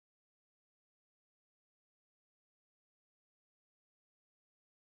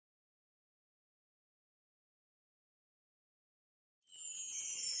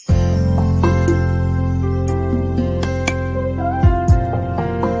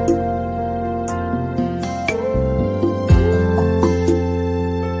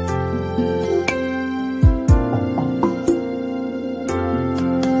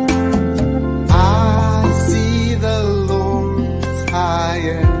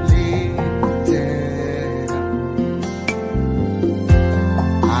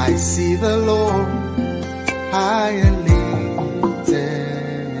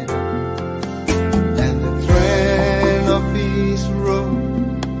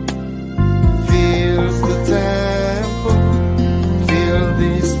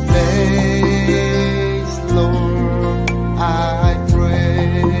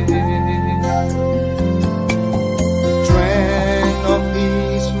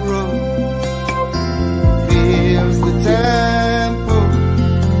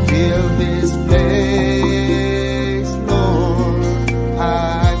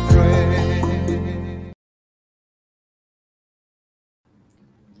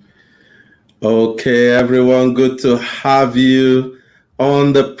Okay, everyone, good to have you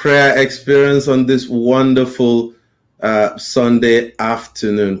on the prayer experience on this wonderful Sunday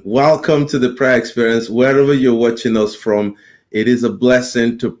afternoon. Welcome to the prayer experience, wherever you're watching us from. It is a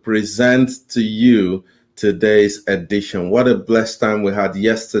blessing to present to you today's edition. What a blessed time we had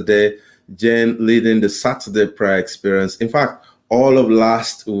yesterday, Jane leading the Saturday prayer experience. In fact, all of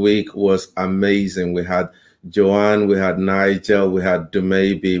last week was amazing. We had Joanne, we had Nigel, we had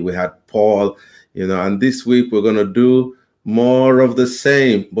Dumebi, we had Paul, and this week we're going to do more of the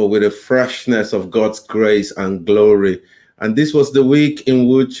same, but with the freshness of God's grace and glory. And this was the week in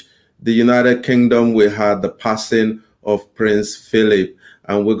which the United Kingdom, we had the passing of Prince Philip.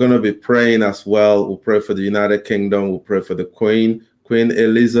 And we're going to be praying as well. We'll pray for the United Kingdom. We'll pray for the Queen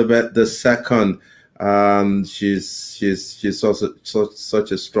Elizabeth II. She's also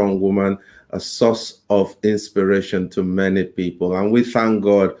such a strong woman, a source of inspiration to many people. And we thank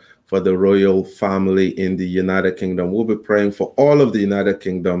God for the royal family in the United Kingdom. We'll be praying for all of the United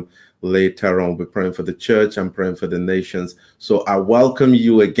Kingdom later on. We'll be praying for the church and praying for the nations. So I welcome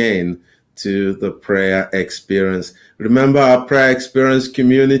you again to the prayer experience. Remember our prayer experience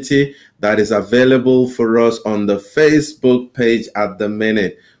community that is available for us on the Facebook page at the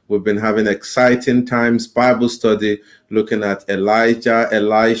minute. We've been having exciting times, Bible study, looking at Elijah,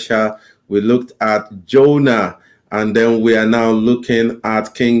 Elisha. We looked at Jonah, and then we are now looking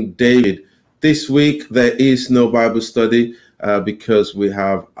at King David. This week, there is no Bible study because we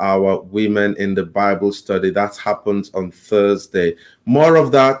have our Women in the Bible study. That happens on Thursday. More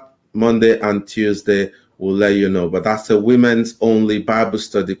of that Monday and Tuesday, we'll let you know. But that's a women's only Bible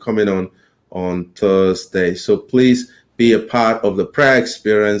study coming on Thursday. So please be a part of the prayer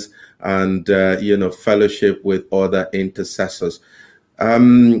experience and, fellowship with other intercessors.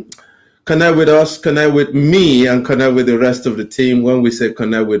 Connect with us, connect with me, and connect with the rest of the team. When we say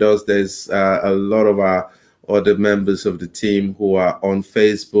connect with us, there's a lot of our other members of the team who are on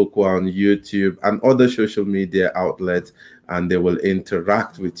Facebook, who are on YouTube, and other social media outlets, and they will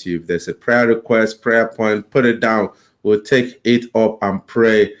interact with you. If there's a prayer request, prayer point, put it down. We'll take it up and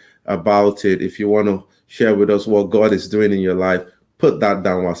pray about it. If you want to share with us what God is doing in your life, put that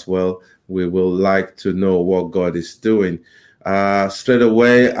down as well. We will like to know what God is doing. Straight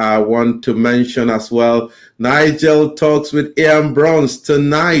away, I want to mention as well, Nigel talks with Ian Browns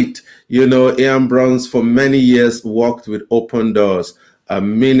tonight. Ian Browns for many years worked with Open Doors, a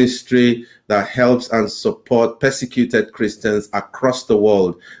ministry that helps and supports persecuted Christians across the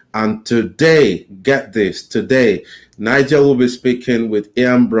world. And today, get this, today, Nigel will be speaking with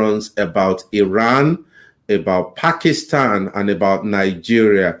Ian Browns about Iran, about Pakistan, and about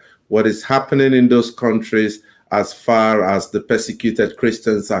Nigeria, what is happening in those countries as far as the persecuted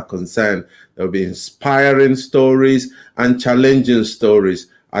Christians are concerned. There'll be inspiring stories and challenging stories.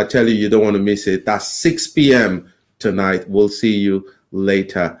 I tell you, you don't want to miss it. That's 6 p.m. tonight. We'll see you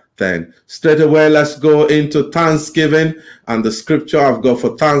later then. Straight away, let's go into Thanksgiving. And the scripture I've got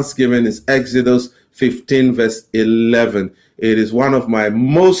for Thanksgiving is Exodus 15, verse 11. It is one of my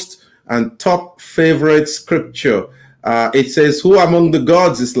most and top favorite scripture. It says, "Who among the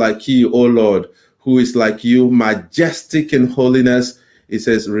gods is like you, O Lord? Who is like you, majestic in holiness?" It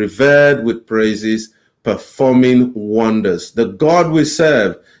says, "revered with praises, performing wonders." The God we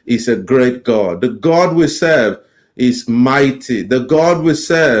serve is a great God. The God we serve is mighty. The God we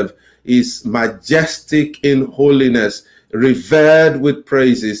serve is majestic in holiness, revered with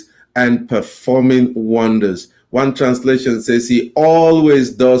praises, and performing wonders. One translation says he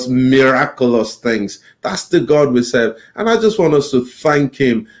always does miraculous things. That's the God we serve. And I just want us to thank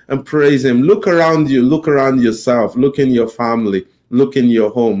him and praise him. Look around you, look around yourself, look in your family, look in your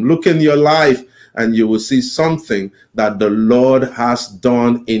home, look in your life, and you will see something that the Lord has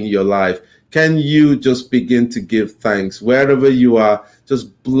done in your life. Can you just begin to give thanks? Wherever you are,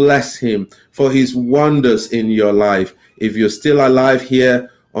 just bless him for his wonders in your life. If you're still alive here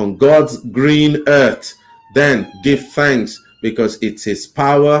on God's green earth, then give thanks, because it's his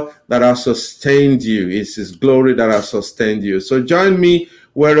power that has sustained you. It's his glory that has sustained you. So join me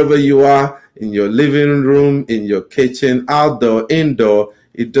wherever you are, in your living room, in your kitchen, outdoor, indoor.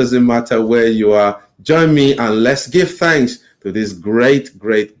 It doesn't matter where you are. Join me and let's give thanks to this great,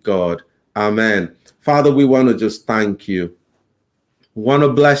 great God. Amen. Father, we want to just thank you. We want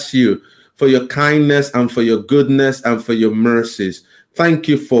to bless you for your kindness and for your goodness and for your mercies. Thank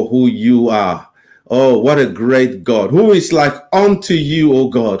you for who you are. Oh, what a great God. Who is like unto you, O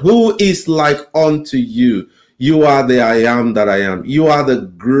God? Who is like unto you? You are the I am that I am. You are the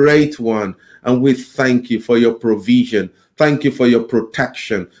great one. And we thank you for your provision. Thank you for your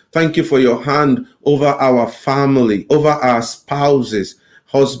protection. Thank you for your hand over our family, over our spouses.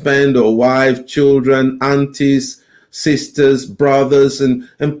 husband or wife, children, aunties, sisters, brothers, and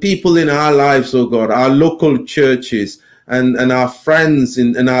people in our lives, oh God, our local churches and our friends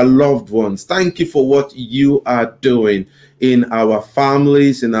and our loved ones. Thank you for what you are doing in our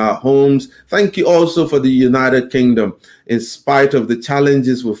families, in our homes. Thank you also for the United Kingdom. In spite of the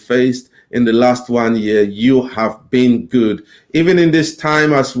challenges we faced in the last 1 year, you have been good. Even in this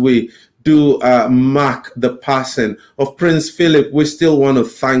time as we do mark the passing of Prince Philip, we still want to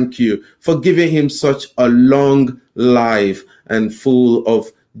thank you for giving him such a long life and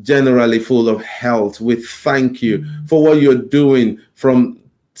generally full of health. We thank you for what you're doing from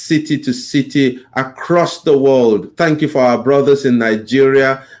city to city across the world. Thank you for our brothers in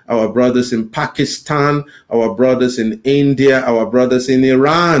Nigeria, our brothers in Pakistan, our brothers in India, our brothers in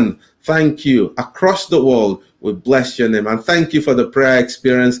Iran. Thank you across the world. We bless your name, and thank you for the prayer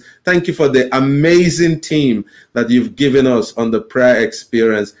experience. Thank you for the amazing team that you've given us on the prayer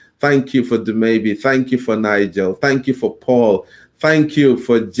experience. Thank you for Dumebi. Thank you for Nigel. Thank you for Paul. Thank you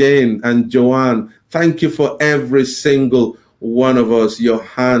for Jane and Joanne. Thank you for every single one of us, your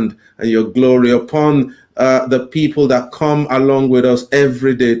hand and your glory upon the people that come along with us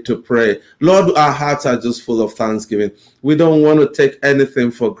every day to pray. Lord, our hearts are just full of thanksgiving. We don't want to take anything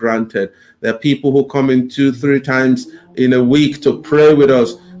for granted. There are people who come in 2-3 times in a week to pray with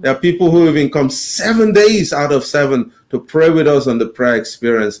us. There are people who even come 7 days out of 7 to pray with us on the prayer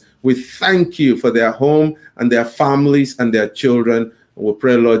experience. We thank you for their home and their families and their children. We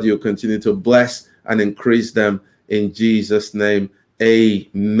pray, Lord, you continue to bless and increase them in Jesus' name.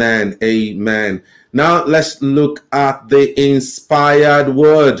 Amen. Amen. Now let's look at the inspired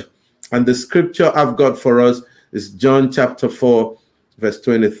word. And the scripture I've got for us is John chapter 4, verse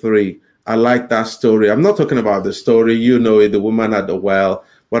 23. I like that story. I'm not talking about the story. You know it, the woman at the well.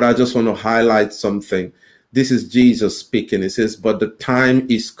 But I just want to highlight something. This is Jesus speaking. He says, but the time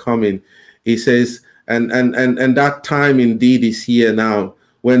is coming. He says, and that time indeed is here now,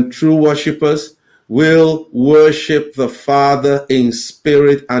 when true worshipers will worship the Father in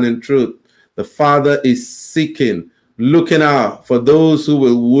spirit and in truth. The Father is seeking, looking out for those who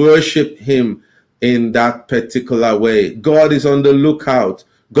will worship him in that particular way. God is on the lookout.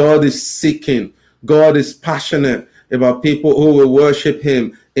 God is seeking. God is passionate about people who will worship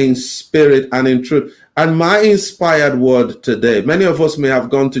him in spirit and in truth. And my inspired word today, many of us may have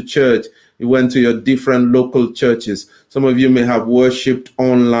gone to church. You went to your different local churches. Some of you may have worshipped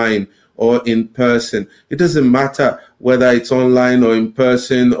online or in person. It doesn't matter whether it's online or in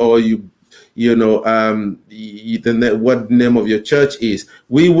person, or what name of your church is.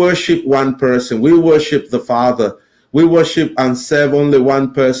 We worship one person. We worship the Father. We worship and serve only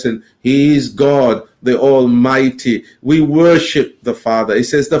one person. He is God, the Almighty. We worship the Father. It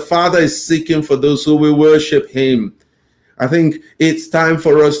says the Father is seeking for those who will worship him. I think it's time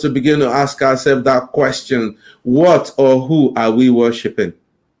for us to begin to ask ourselves that question. What or who are we worshiping?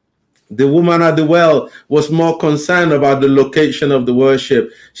 The woman at the well was more concerned about the location of the worship.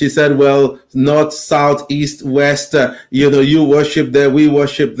 She said, well, north, south, east, west, you worship there, we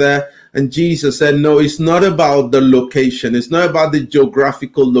worship there. And Jesus said, no, it's not about the location. It's not about the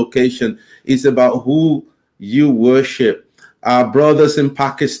geographical location. It's about who you worship. Our brothers in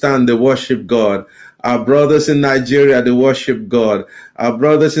Pakistan, they worship God. Our brothers in Nigeria, they worship God. Our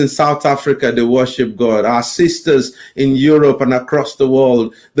brothers in South Africa, they worship God. Our sisters in Europe and across the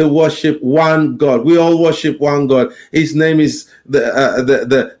world, they worship one God. We all worship one God. His name is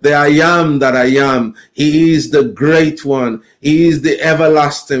the I am that I am. He is the great one. He is the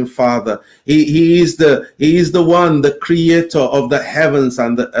everlasting Father. He is the one, the creator of the heavens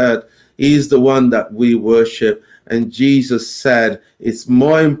and the earth. He is the one that we worship. And Jesus said, it's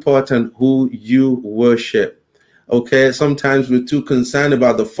more important who you worship. Okay, sometimes we're too concerned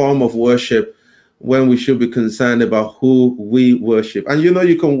about the form of worship when we should be concerned about who we worship. And you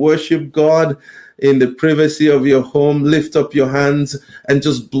can worship God in the privacy of your home. Lift up your hands and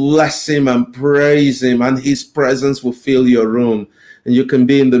just bless him and praise him, and his presence will fill your room. And you can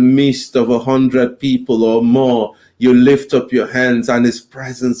be in the midst of 100 people or more. You lift up your hands and his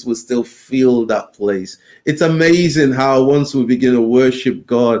presence will still fill that place. It's amazing how once we begin to worship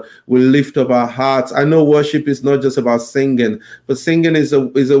God, we lift up our hearts. I know worship is not just about singing, but singing is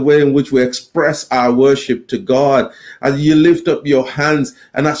a way in which we express our worship to God. As you lift up your hands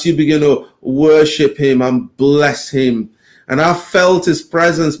and as you begin to worship him and bless him. And I've felt his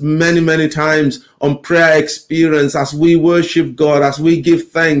presence many, many times on prayer experience as we worship God, as we give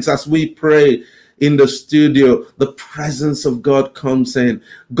thanks, as we pray. in the studio, the presence of God comes in.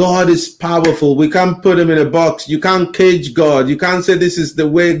 God is powerful. We can't put him in a box. You can't cage God. You can't say this is the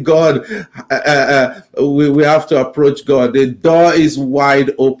way God, we have to approach God. The door is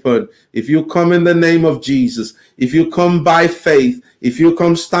wide open. If you come in the name of Jesus, if you come by faith, if you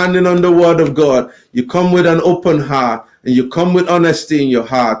come standing on the word of God, you come with an open heart and you come with honesty in your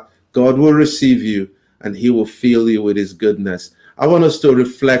heart, God will receive you and he will fill you with his goodness. I want us to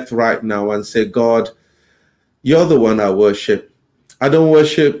reflect right now and say, God, you're the one I worship. I don't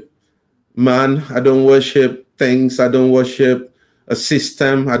worship man. I don't worship things. I don't worship a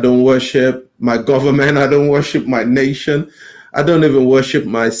system. I don't worship my government. I don't worship my nation. I don't even worship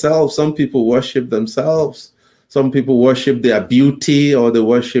myself. Some people worship themselves. Some people worship their beauty or they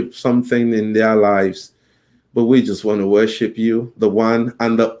worship something in their lives. But we just want to worship you, the one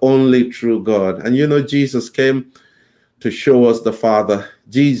and the only true God. And you know, Jesus came to show us the Father.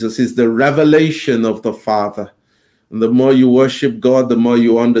 Jesus is the revelation of the Father. And the more you worship God, the more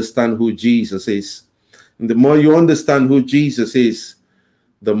you understand who Jesus is. And the more you understand who Jesus is,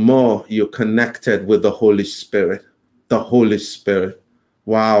 the more you're connected with the Holy Spirit. The Holy Spirit.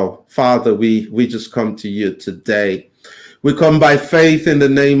 Wow. Father, we just come to you today. We come by faith in the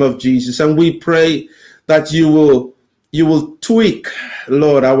name of Jesus, and we pray that you will tweak,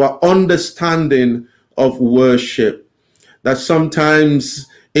 Lord, our understanding of worship. That sometimes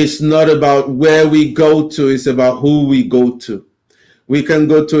it's not about where we go to, it's about who we go to. We can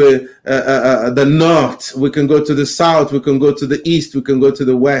go to the north, we can go to the south, we can go to the east, we can go to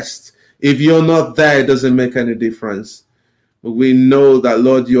the west. If you're not there, it doesn't make any difference. But we know that,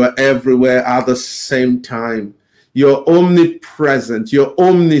 Lord, you are everywhere at the same time. You're omnipresent, you're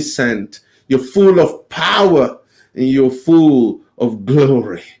omniscient, you're full of power, and you're full of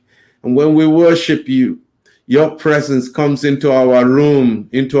glory. And when we worship you, your presence comes into our room,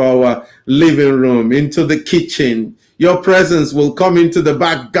 into our living room, into the kitchen. Your presence will come into the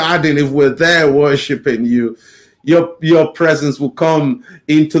back garden if we're there worshiping you. Your presence will come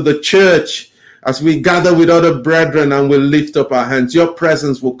into the church as we gather with other brethren and we lift up our hands. Your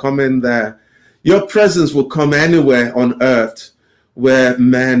presence will come in there. Your presence will come anywhere on earth where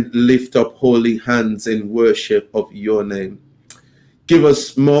men lift up holy hands in worship of your name. Give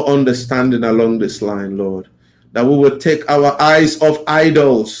us more understanding along this line, Lord, that we will take our eyes off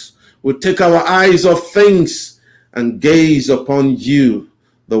idols, we'll take our eyes off things and gaze upon you,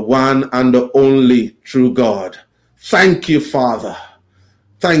 the one and the only true God. Thank you, Father.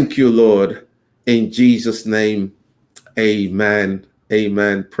 Thank you, Lord. In Jesus' name, amen.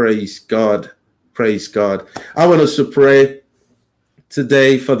 Amen. Praise God. Praise God. I want us to pray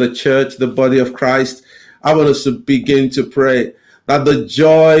today for the church, the body of Christ. I want us to begin to pray that the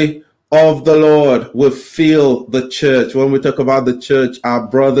joy of the Lord will fill the church. When we talk about the church, our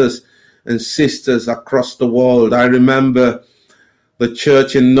brothers and sisters across the world. I remember the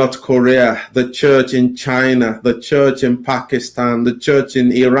church in North Korea, the church in China, the church in Pakistan, the church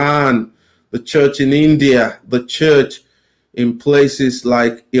in Iran, the church in India, the church in places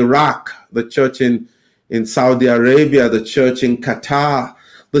like Iraq, the church in Saudi Arabia, the church in Qatar,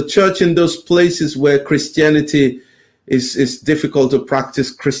 the church in those places where Christianity is difficult to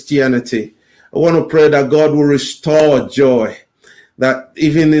practice Christianity. I want to pray that God will restore joy, that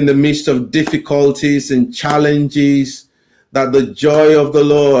even in the midst of difficulties and challenges, that the joy of the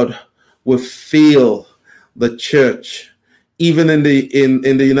Lord will fill the church, even in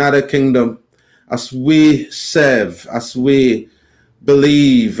the United Kingdom, as we serve, as we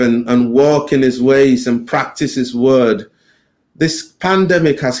believe and walk in his ways and practice his word. This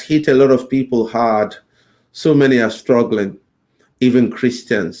pandemic has hit a lot of people hard. So many are struggling, even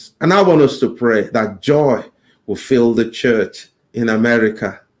Christians. And I want us to pray that joy will fill the church in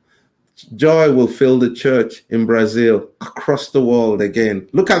America. Joy will fill the church in Brazil, across the world again.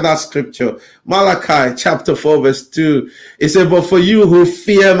 Look at that scripture, Malachi chapter 4 verse 2. It said, but for you who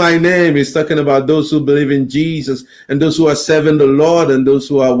fear my name, it's talking about those who believe in Jesus and those who are serving the Lord and those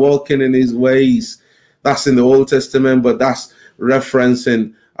who are walking in his ways. That's in the Old Testament, but that's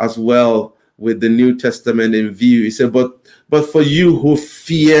referencing as well with the New Testament in view. He said, but for you who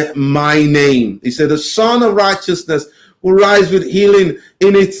fear my name, he said, the Son of Righteousness will rise with healing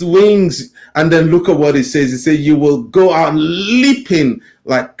in its wings. And then look at what he says. He said, you will go out leaping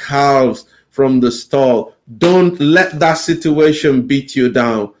like calves from the stall. Don't let that situation beat you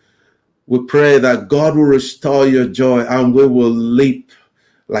down. We pray that God will restore your joy and we will leap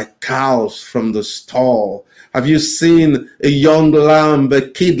like calves from the stall. Have you seen a young lamb, a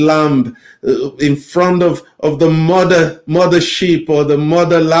kid lamb, in front of the mother sheep or the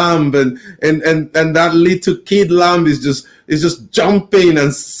mother lamb, and that little kid lamb is is just jumping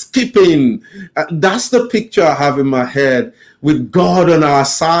and skipping. That's the picture I have in my head. With God on our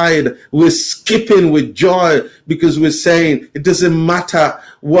side, we're skipping with joy because we're saying, it doesn't matter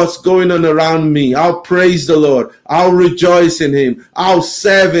what's going on around me. I'll praise the Lord. I'll rejoice in him. I'll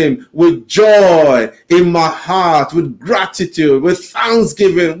serve him with joy in my heart, with gratitude, with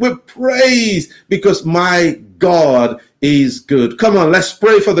thanksgiving, with praise, because my God is good. Come on, let's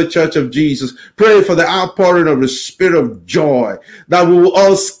pray for the Church of Jesus. Pray for the outpouring of the Spirit of joy, that we will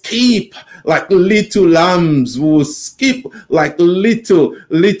all skip like little lambs. We will skip like little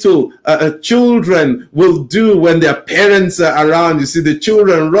children will do when their parents are around. You see the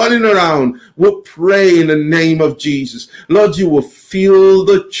children running around. We'll pray in the name of Jesus. Lord, you will fill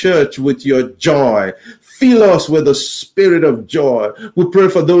the church with your joy. Fill us with the spirit of joy. We pray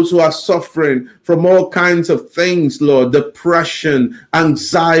for those who are suffering from all kinds of things, Lord, depression,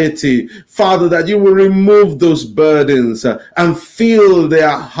 anxiety. Father, that you will remove those burdens and fill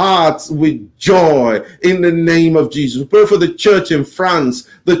their hearts with joy in the name of Jesus. We pray for the church in France,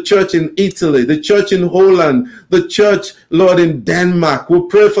 the church in Italy, the church in Holland, the church, Lord, in Denmark. We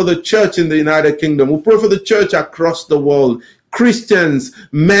pray for the church in the United Kingdom. We pray for the church across the world. Christians,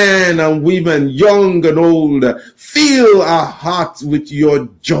 men and women, young and old, fill our hearts with your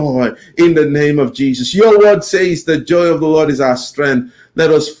joy in the name of Jesus. Your word says the joy of the Lord is our strength.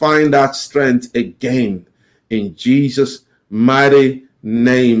 Let us find that strength again. In Jesus' mighty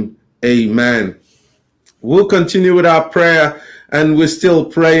name, amen. We'll continue with our prayer, and we're still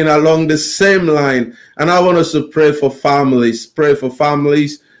praying along the same line. And I want us to pray for families. Pray for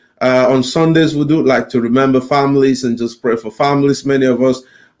families. On Sundays, we do like to remember families and just pray for families. Many of us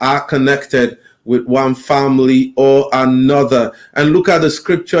are connected with one family or another. And look at the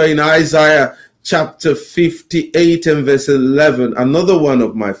scripture in Isaiah chapter 58 and verse 11. Another one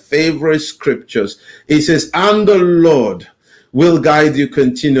of my favorite scriptures. It says, and the Lord will guide you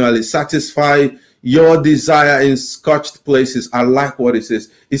continually, satisfy your desire in scorched places. I like what it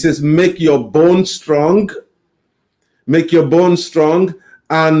says. It says, make your bones strong. Make your bones strong.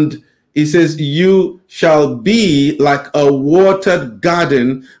 And he says, you shall be like a watered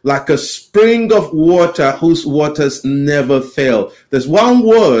garden, like a spring of water whose waters never fail. There's one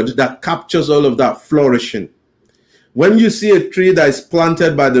word that captures all of that: flourishing. When you see a tree that is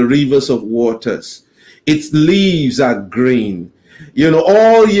planted by the rivers of waters, its leaves are green, you know,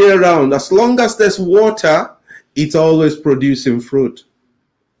 all year round. As long as there's water, it's always producing fruit.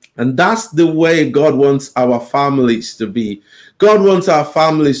 And that's the way God wants our families to be. God wants our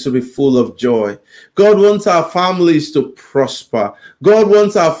families to be full of joy. God wants our families to prosper. God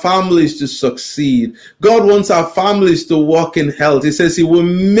wants our families to succeed. God wants our families to walk in health. He says he will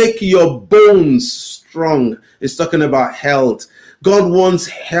make your bones strong. It's talking about health. God wants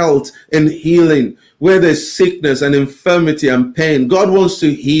health and healing. Where there's sickness and infirmity and pain, God wants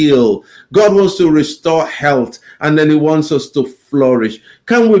to heal. God wants to restore health, and then he wants us to flourish.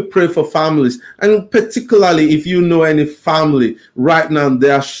 Can we pray for families? And particularly if you know any family right now,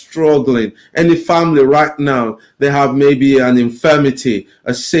 they are struggling. Any family right now, they have maybe an infirmity,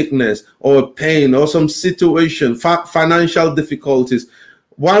 a sickness, or a pain, or some situation, financial difficulties.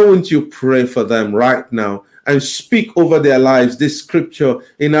 Why wouldn't you pray for them right now and speak over their lives? This scripture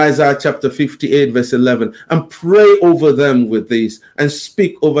in Isaiah chapter 58 verse 11, and pray over them with this and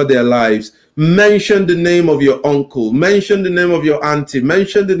speak over their lives. Mention the name of your uncle, mention the name of your auntie,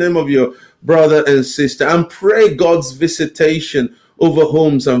 mention the name of your brother and sister, and pray God's visitation over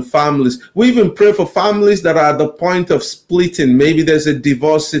homes and families. We even pray for families that are at the point of splitting. Maybe there's a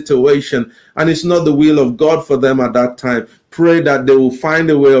divorce situation and it's not the will of God for them at that time. Pray that they will find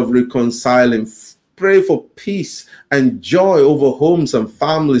a way of reconciling. Pray for peace and joy over homes and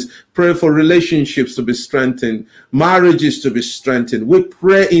families. Pray for relationships to be strengthened, marriages to be strengthened. We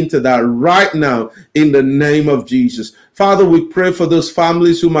pray into that right now in the name of Jesus. Father, we pray for those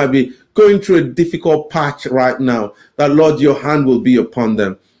families who might be going through a difficult patch right now, that Lord, your hand will be upon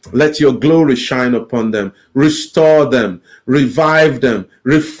them. Let your glory shine upon them. Restore them, revive them,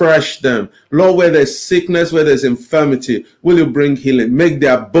 refresh them. Lord, where there's sickness, where there's infirmity, will you bring healing? Make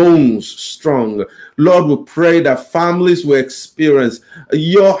their bones strong. Lord, we pray that families will experience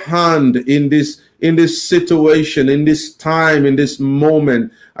your hand in this situation, in this time, in this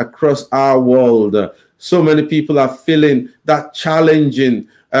moment across our world. So many people are feeling that challenging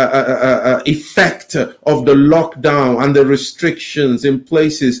effect of the lockdown and the restrictions in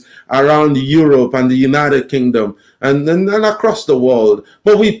places around Europe and the United Kingdom and then across the world.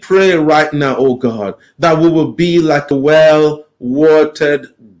 But we pray right now, oh God, that we will be like a well-watered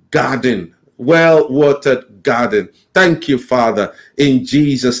garden. Well-watered garden. Thank you, Father, in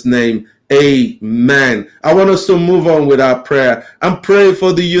Jesus' name. Amen. I want us to move on with our prayer and pray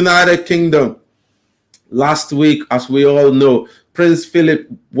for the United Kingdom. Last week, as we all know, Prince Philip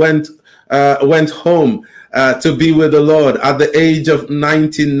went home to be with the Lord at the age of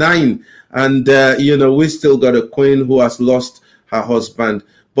 99. And, we still got a queen who has lost her husband.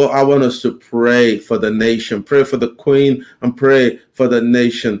 But I want us to pray for the nation, pray for the queen, and pray for the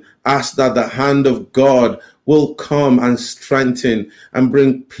nation. Ask that the hand of God will come and strengthen and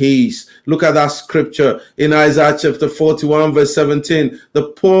bring peace. Look at that scripture in Isaiah chapter 41, verse 17. The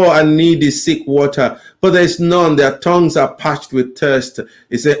poor and needy seek water, but there is none. Their tongues are parched with thirst.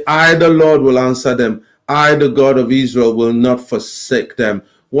 He said, I, the Lord, will answer them. I, the God of Israel, will not forsake them.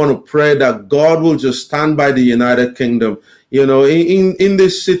 Want to pray that God will just stand by the United Kingdom. In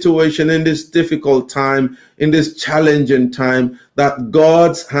this situation, in this difficult time, in this challenging time, that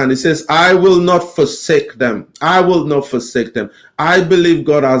God's hand, he says, I will not forsake them. I will not forsake them. I believe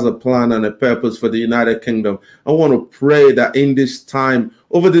God has a plan and a purpose for the United Kingdom. I want to pray that in this time,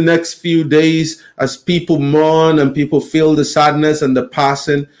 over the next few days, as people mourn and people feel the sadness and the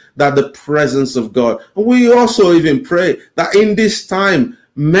passing, that the presence of God. And we also even pray that in this time,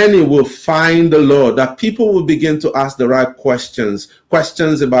 many will find the Lord, that people will begin to ask the right questions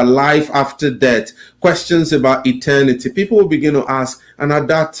about life after death, questions about eternity. People will begin to ask, and at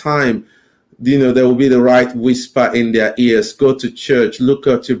that time, there will be the right whisper in their ears. Go to church, look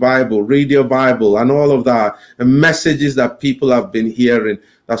at your Bible, read your Bible, and all of that, and messages that people have been hearing,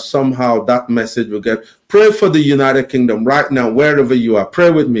 that somehow that message will get. Pray for the United Kingdom right now, wherever you are. Pray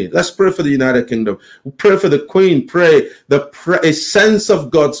with me. Let's pray for the United Kingdom. Pray for the Queen. Pray a sense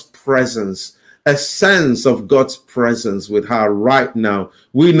of God's presence, a sense of God's presence with her right now.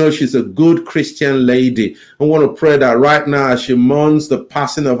 We know she's a good Christian lady. I want to pray that right now, as she mourns the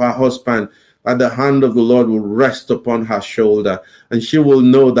passing of her husband, that the hand of the Lord will rest upon her shoulder, and she will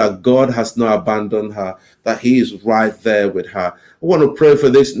know that God has not abandoned her, that he is right there with her. I want to pray for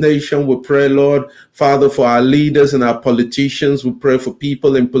this nation. We pray, Lord, Father, for our leaders and our politicians. We pray for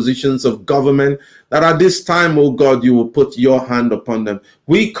people in positions of government, that at this time, oh God, you will put your hand upon them.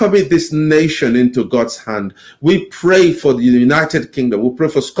 We commit this nation into God's hand. We pray for the United Kingdom. We pray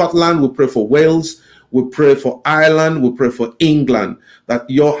for Scotland. We pray for Wales. We pray for Ireland. We pray for England, that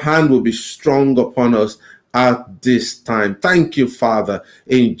your hand will be strong upon us at this time. Thank you, Father,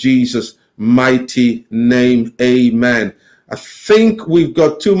 in Jesus' mighty name. Amen. I think we've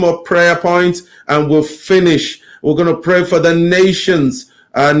got two more prayer points and we'll finish. We're going to pray for the nations,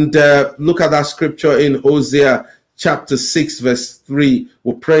 and look at that scripture in Hosea chapter 6, verse 3.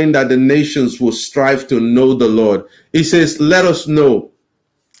 We're praying that the nations will strive to know the Lord. He says, let us know.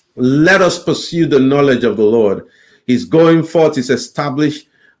 Let us pursue the knowledge of the Lord. His going forth is established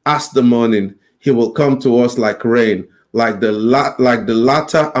as the morning. He will come to us like rain, like the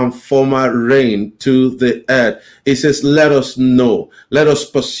latter and former rain to the earth. It says, let us know. Let us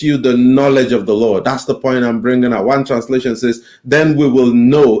pursue the knowledge of the Lord. That's the point I'm bringing out. One translation says, then we will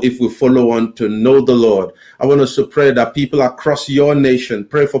know if we follow on to know the Lord. I want us to pray that people across your nation,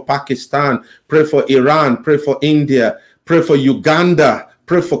 pray for Pakistan, pray for Iran, pray for India, pray for Uganda,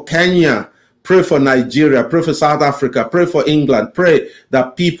 pray for Kenya, pray for Nigeria, pray for South Africa, pray for England. Pray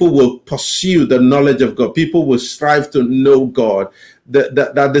that people will pursue the knowledge of God. People will strive to know God.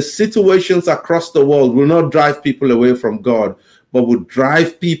 That the situations across the world will not drive people away from God, but will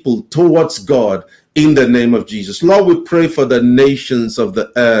drive people towards God in the name of Jesus. Lord, we pray for the nations of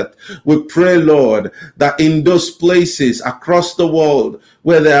the earth. We pray, Lord, that in those places across the world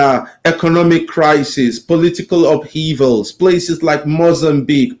where there are economic crises, political upheavals, places like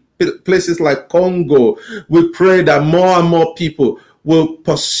Mozambique, places like Congo, we pray that more and more people will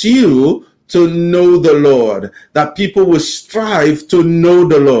pursue to know the Lord, that people will strive to know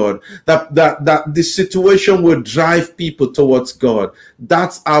the Lord, that the situation will drive people towards God.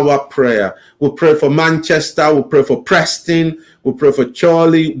 That's our prayer. We pray for Manchester, we pray for Preston, we pray for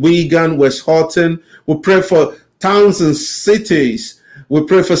Chorley, Wigan, West Horton, we pray for towns and cities. We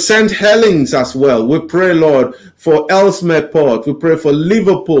pray for St. Helens as well. We pray, Lord, for Ellesmere Port. We pray for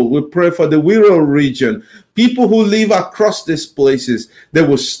Liverpool. We pray for the Wirral region. People who live across these places, they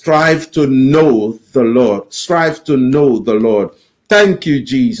will strive to know the Lord. Strive to know the Lord. Thank you,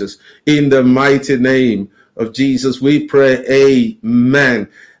 Jesus. In the mighty name of Jesus, we pray. Amen.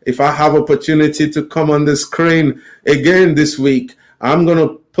 If I have opportunity to come on the screen again this week, I'm going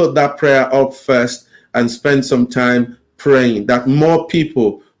to put that prayer up first and spend some time praying that more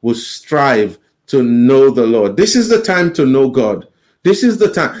people will strive to know the Lord. This is the time to know God. This is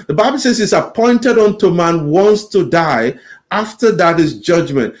the time. The Bible says it's appointed unto man once to die. After that is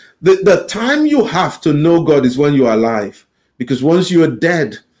judgment. The time you have to know God is when you are alive. Because once you are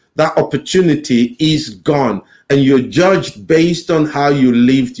dead, that opportunity is gone, and you're judged based on how you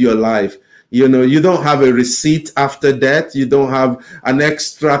lived your life. You know, you don't have a receipt after death. You don't have an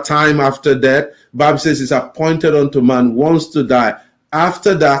extra time after death. Bible says it's appointed unto man once to die.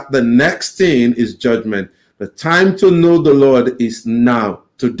 After that, the next thing is judgment. The time to know the Lord is now.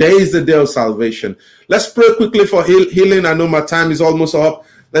 Today is the day of salvation. Let's pray quickly for healing. I know my time is almost up.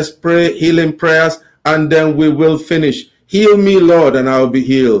 Let's pray healing prayers, and then we will finish. Heal me, Lord, and I'll be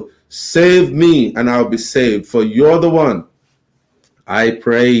healed. Save me, and I'll be saved, for you're the one I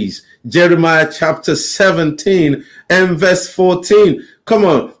praise. Jeremiah chapter 17 and verse 14. Come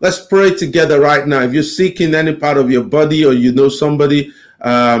on, let's pray together right now. If you're sick in any part of your body, or you know somebody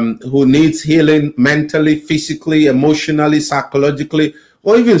who needs healing mentally, physically, emotionally, psychologically,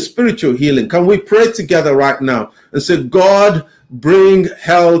 or even spiritual healing, can we pray together right now and say, God, bring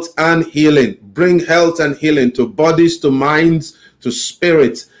health and healing. Bring health and healing to bodies, to minds, to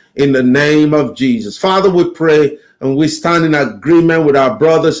spirits, in the name of Jesus. Father, we pray and we stand in agreement with our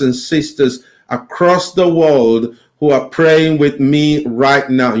brothers and sisters across the world who are praying with me right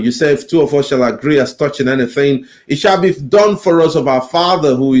now. You say, if two of us shall agree as touching anything, it shall be done for us of our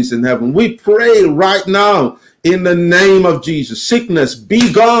Father who is in heaven. We pray right now in the name of Jesus. Sickness,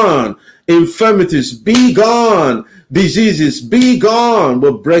 be gone. Infirmities, be gone. Diseases, be gone.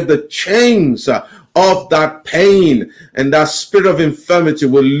 We'll break the chains of that pain, and that spirit of infirmity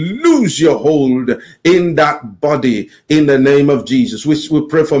will lose your hold in that body in the name of Jesus. We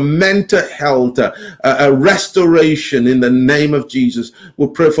pray for mental health, a restoration in the name of Jesus. We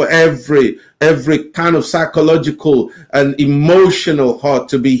pray for every kind of psychological and emotional heart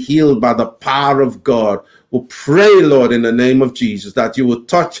to be healed by the power of God. We pray, Lord, in the name of Jesus, that you will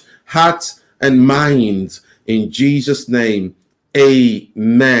touch hearts and minds in Jesus' name.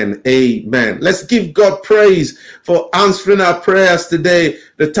 Amen. Amen. Let's give God praise for answering our prayers today.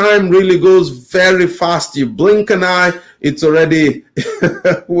 The time really goes very fast. You blink an eye, it's already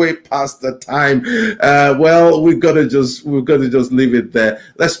way past the time. Well, we've got to just leave it there.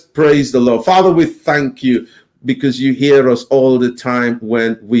 Let's praise the Lord. Father, we thank you because you hear us all the time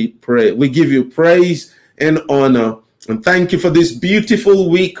when we pray. We give you praise and honor, and thank you for this beautiful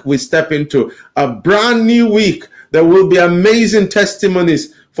week we step into, a brand new week. There will be amazing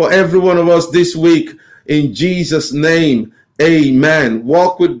testimonies for every one of us this week. In Jesus' name, amen.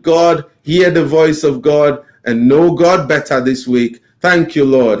 Walk with God, hear the voice of God, and know God better this week. Thank you,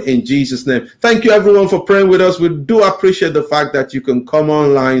 Lord, in Jesus' name. Thank you, everyone, for praying with us. We do appreciate the fact that you can come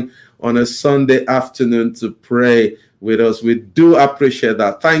online on a Sunday afternoon to pray with us. We do appreciate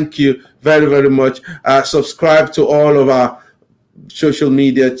that. Thank you very, very much. Subscribe to all of our social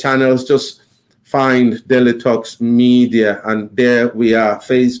media channels. Just find Daily Talks Media, and there we are: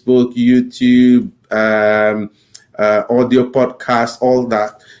 Facebook, YouTube, audio podcast, all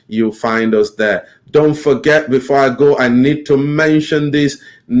that. You'll find us there. Don't forget, before I go, I need to mention this: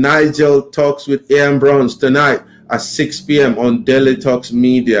 Nigel Talks with Ian Browns tonight at 6 p.m. on Daily Talks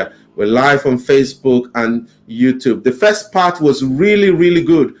Media. We're live on Facebook and YouTube. The first part was really, really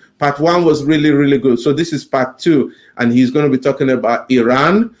good. Part 1 was really, really good. So this is part 2, and he's going to be talking about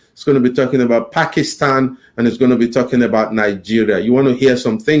Iran. It's going to be talking about Pakistan, and it's going to be talking about Nigeria. You want to hear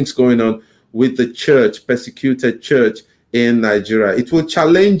some things going on with the church, persecuted church in Nigeria. It will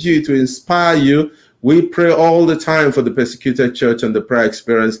challenge you, to inspire you. We pray all the time for the persecuted church and the prayer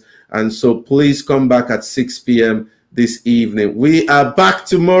experience. And so please come back at 6 p.m. this evening. We are back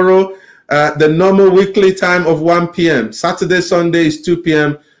tomorrow at the normal weekly time of 1 p.m. Saturday, Sunday is 2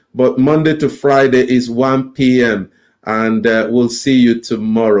 p.m., but Monday to Friday is 1 p.m. And we'll see you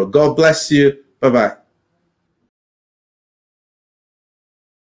tomorrow. God bless you. Bye-bye.